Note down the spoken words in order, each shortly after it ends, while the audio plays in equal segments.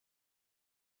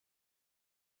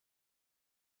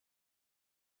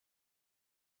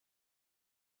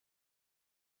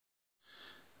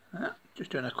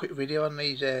Just doing a quick video on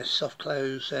these soft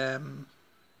close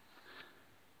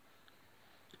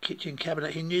kitchen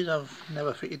cabinet hinges. I've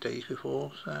never fitted these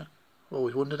before, so I've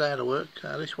always wondered how they work.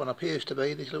 This one appears to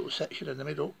be this little section in the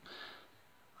middle.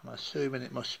 I'm assuming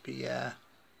it must be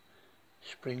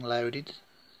spring loaded.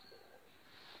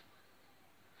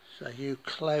 So you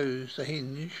close the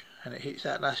hinge and it hits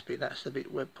that last bit. That's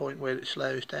the point where it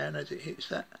slows down as it hits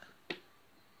that.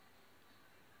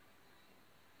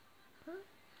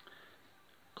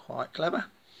 Quite clever.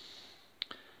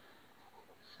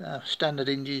 So standard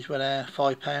hinges were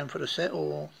 £5 for the set,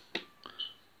 or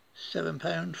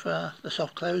 £7 for the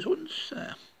soft close ones. So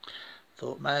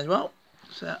thought may as well.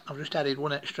 So I've just added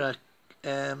one extra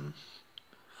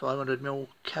 500mm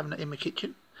cabinet in my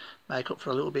kitchen, make up for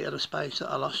a little bit of the space that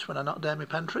I lost when I knocked down my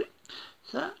pantry.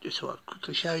 So just thought I'd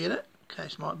quickly show you that, in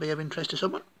case it might be of interest to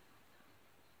someone.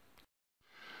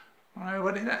 Right,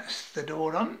 everybody, that's the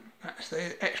door on. That's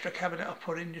the extra cabinet I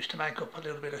put in just to make up a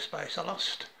little bit of space I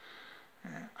lost.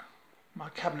 My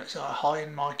cabinets are high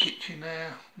in my kitchen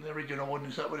there. The original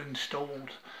ones that were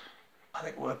installed, I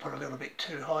think, were put a little bit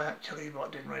too high actually, but I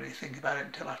didn't really think about it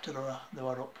until after they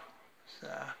were up. So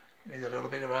it is a little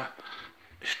bit of a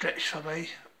stretch for me.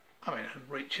 I mean, I can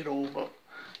reach it all, but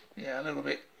yeah, a little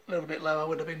bit lower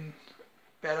would have been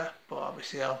better. But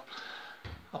obviously I'll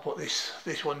put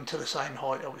this one to the same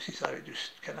height, obviously, so it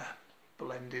just kind of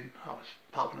blend in.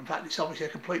 Apart from the fact it's obviously a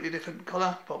completely different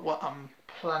colour, but what I'm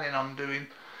planning on doing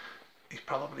is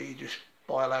probably just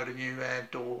buy a load of new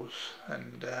doors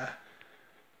and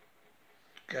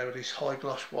go with this high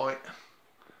gloss white.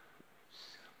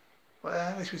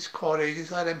 Well, this was quite easy,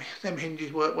 so them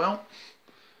hinges work well.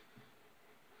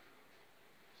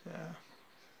 So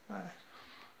a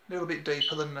little bit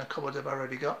deeper than the cupboards I've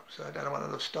already got, so I don't know whether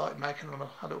they've started making them a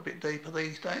little bit deeper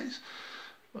these days.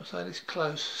 But so this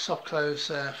soft close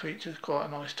feature is quite a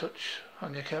nice touch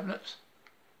on your cabinets.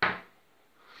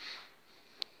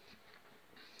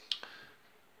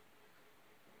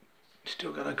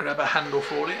 Still got to grab a handle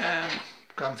for it.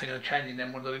 I'm thinking of changing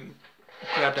them ones. I didn't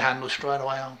grab the handle straight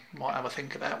away. I might have a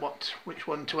think about which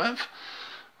one to have.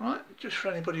 Right, just for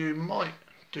anybody who might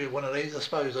do one of these, I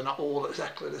suppose they're not all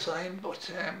exactly the same, but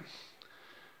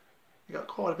you got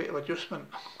quite a bit of adjustment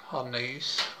on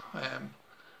these.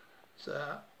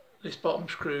 So this bottom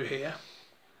screw here,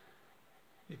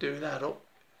 you do that up,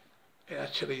 it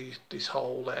actually, this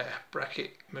whole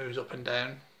bracket moves up and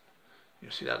down. You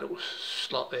see that little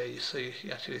slot there, you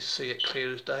actually see it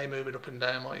clear as day, moving up and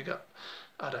down like you got,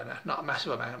 I don't know, not a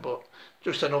massive amount, but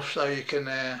just enough so you can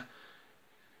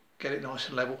get it nice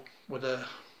and level with a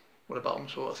bottom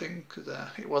sort of thing, because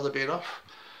it was a bit off.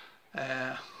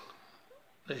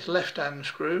 This left hand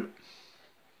screw,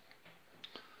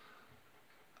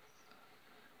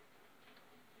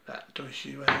 that does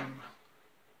you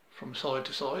from side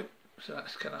to side, so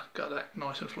that's kind of got that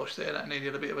nice and flush there. That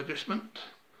needed a bit of adjustment.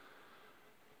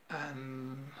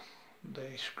 And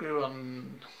the screw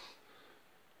on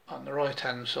the right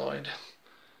hand side,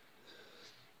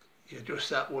 you adjust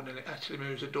that one and it actually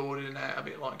moves the door in and out a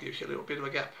bit, like gives you a little bit of a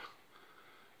gap.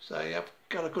 So you've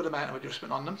got a good amount of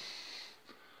adjustment on them.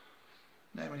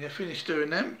 Now when you're finished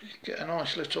doing them, you get a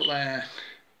nice little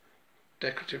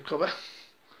decorative cover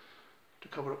to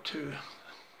cover up to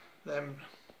them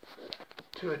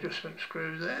two adjustment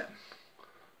screws there.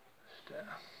 Just,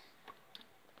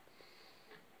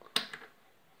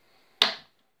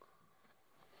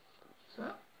 so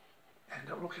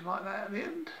end up looking like that at the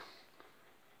end.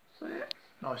 So yeah,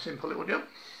 nice simple little job.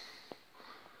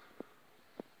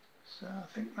 So I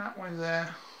think that was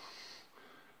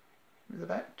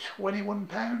about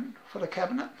 £21 for the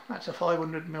cabinet. That's a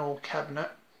 500mm cabinet,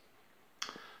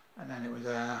 and then it was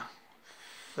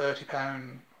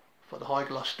 £30 for the high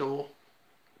gloss door.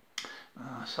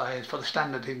 So for the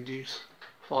standard hinges,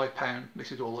 £5.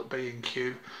 This is all at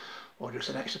B&Q, or just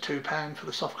an extra £2 for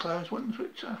the soft close ones,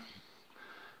 which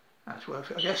that's worth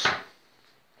it, I guess.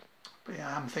 But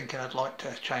yeah, I'm thinking I'd like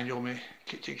to change all my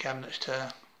kitchen cabinets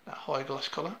to that high gloss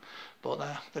colour, but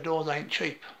the doors ain't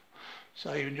cheap,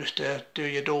 so even just to do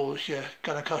your doors, you're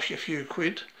going to cost you a few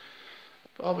quid.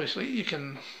 But obviously you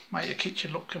can make your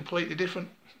kitchen look completely different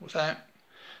without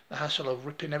the hassle of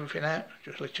ripping everything out.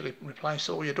 Just literally replace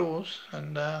all your doors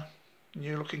and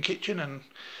new looking kitchen, and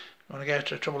you want to go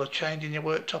to the trouble of changing your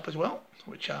worktop as well,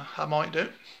 which I might do.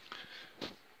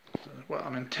 What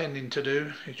I'm intending to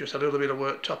do is just a little bit of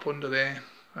worktop under there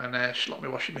and slot my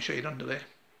washing machine under there.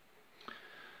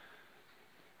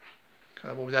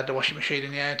 I've always had the washing machine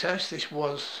in the outhouse. This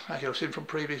was, as you've seen from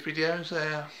previous videos,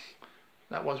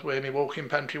 that was where my walk-in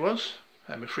pantry was,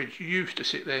 and my fridge used to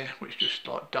sit there, which just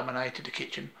like dominated the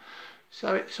kitchen.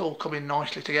 So it's all coming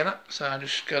nicely together. So I'm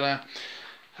just gonna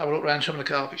have a look around some of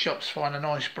the carpet shops, find a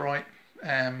nice bright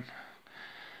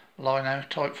lino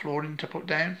type flooring to put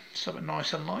down, something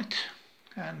nice and light,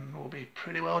 and we'll be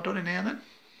pretty well done in here then.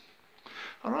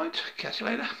 Alright, catch you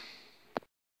later.